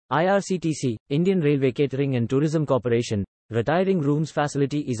IRCTC, Indian Railway Catering and Tourism Corporation, Retiring Rooms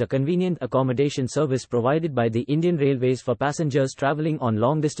Facility is a convenient accommodation service provided by the Indian Railways for passengers travelling on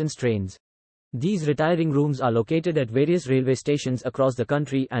long-distance trains. These retiring rooms are located at various railway stations across the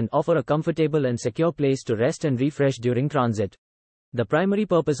country and offer a comfortable and secure place to rest and refresh during transit. The primary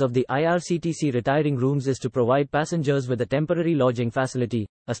purpose of the IRCTC retiring rooms is to provide passengers with a temporary lodging facility,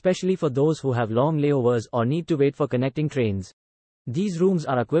 especially for those who have long layovers or need to wait for connecting trains. These rooms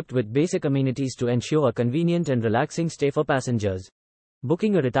are equipped with basic amenities to ensure a convenient and relaxing stay for passengers.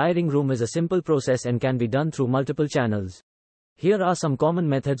 Booking a retiring room is a simple process and can be done through multiple channels. Here are some common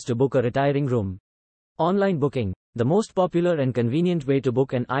methods to book a retiring room. Online booking. The most popular and convenient way to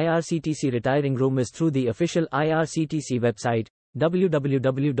book an IRCTC retiring room is through the official IRCTC website,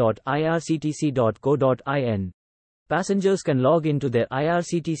 www.irctc.co.in. Passengers can log into their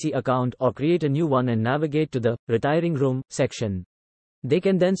IRCTC account or create a new one and navigate to the Retiring Room section. They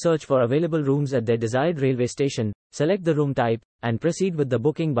can then search for available rooms at their desired railway station, select the room type, and proceed with the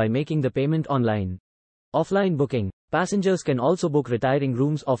booking by making the payment online. Offline booking. Passengers can also book retiring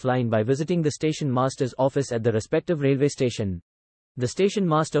rooms offline by visiting the station master's office at the respective railway station. The station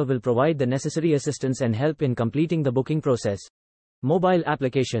master will provide the necessary assistance and help in completing the booking process. Mobile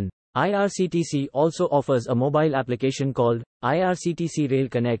application. IRCTC also offers a mobile application called IRCTC Rail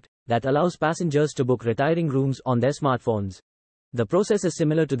Connect that allows passengers to book retiring rooms on their smartphones. The process is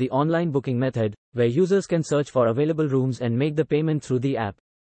similar to the online booking method, where users can search for available rooms and make the payment through the app.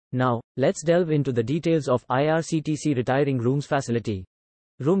 Now, let's delve into the details of IRCTC Retiring Rooms Facility.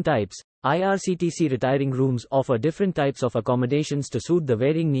 Room types. IRCTC retiring rooms offer different types of accommodations to suit the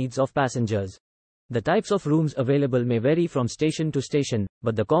varying needs of passengers. The types of rooms available may vary from station to station,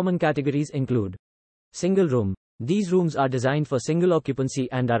 but the common categories include single room. These rooms are designed for single occupancy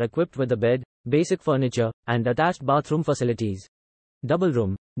and are equipped with a bed, basic furniture, and attached bathroom facilities. Double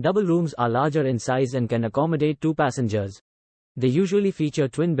room. Double rooms are larger in size and can accommodate 2 passengers. They usually feature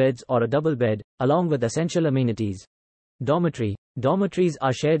twin beds or a double bed, along with essential amenities. Dormitory. Dormitories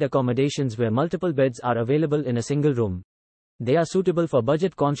are shared accommodations where multiple beds are available in a single room. They are suitable for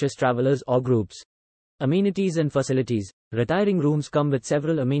budget-conscious travelers or groups. Amenities and facilities. Retiring rooms come with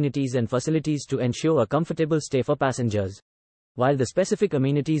several amenities and facilities to ensure a comfortable stay for passengers. While the specific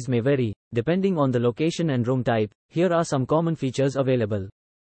amenities may vary, depending on the location and room type, here are some common features available.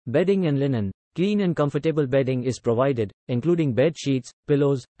 Bedding and linen. Clean and comfortable bedding is provided, including bed sheets,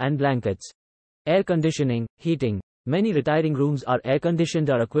 pillows, and blankets. Air conditioning, heating. Many retiring rooms are air-conditioned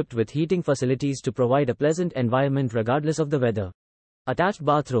or equipped with heating facilities to provide a pleasant environment regardless of the weather. Attached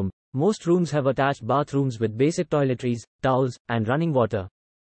bathroom. Most rooms have attached bathrooms with basic toiletries, towels, and running water.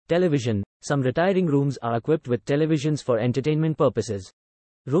 Television. Some retiring rooms are equipped with televisions for entertainment purposes.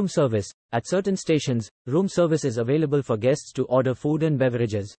 Room service. At certain stations, room service is available for guests to order food and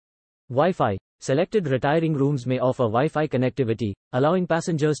beverages. Wi-Fi. Selected retiring rooms may offer Wi-Fi connectivity, allowing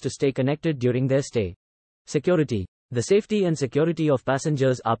passengers to stay connected during their stay. Security. The safety and security of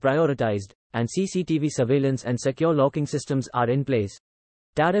passengers are prioritized, and CCTV surveillance and secure locking systems are in place.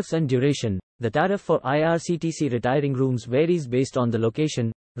 Tariffs and duration. The tariff for IRCTC retiring rooms varies based on the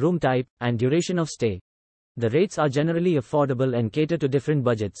location, room type, and duration of stay. The rates are generally affordable and cater to different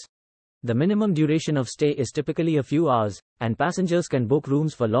budgets. The minimum duration of stay is typically a few hours, and passengers can book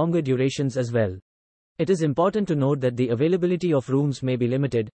rooms for longer durations as well. It is important to note that the availability of rooms may be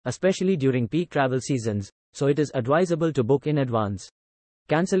limited, especially during peak travel seasons, so it is advisable to book in advance.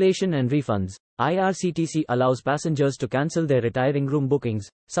 Cancellation and refunds. IRCTC allows passengers to cancel their retiring room bookings,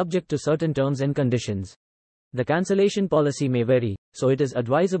 subject to certain terms and conditions. The cancellation policy may vary, so it is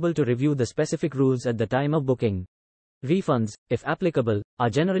advisable to review the specific rules at the time of booking. Refunds, if applicable, are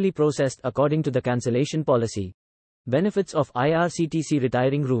generally processed according to the cancellation policy. Benefits of IRCTC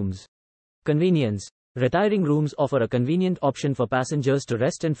retiring rooms. Convenience. Retiring rooms offer a convenient option for passengers to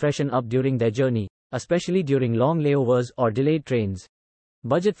rest and freshen up during their journey, especially during long layovers or delayed trains.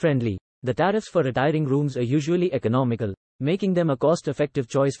 Budget-friendly. The tariffs for retiring rooms are usually economical, making them a cost-effective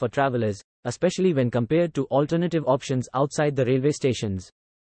choice for travelers, especially when compared to alternative options outside the railway stations.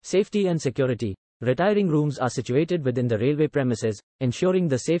 Safety and security. Retiring rooms are situated within the railway premises, ensuring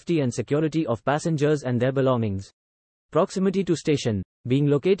the safety and security of passengers and their belongings. Proximity to station. Being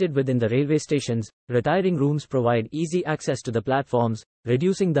located within the railway stations, retiring rooms provide easy access to the platforms,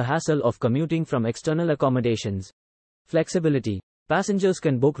 reducing the hassle of commuting from external accommodations. Flexibility. Passengers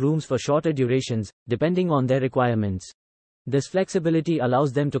can book rooms for shorter durations, depending on their requirements. This flexibility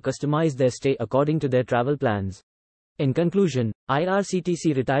allows them to customize their stay according to their travel plans. In conclusion,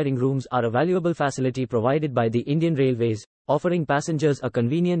 IRCTC retiring rooms are a valuable facility provided by the Indian Railways, offering passengers a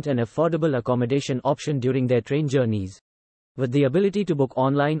convenient and affordable accommodation option during their train journeys. With the ability to book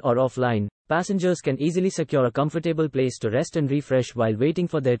online or offline, passengers can easily secure a comfortable place to rest and refresh while waiting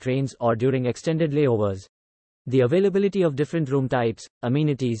for their trains or during extended layovers. The availability of different room types,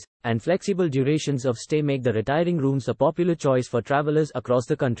 amenities, and flexible durations of stay make the retiring rooms a popular choice for travelers across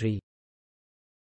the country.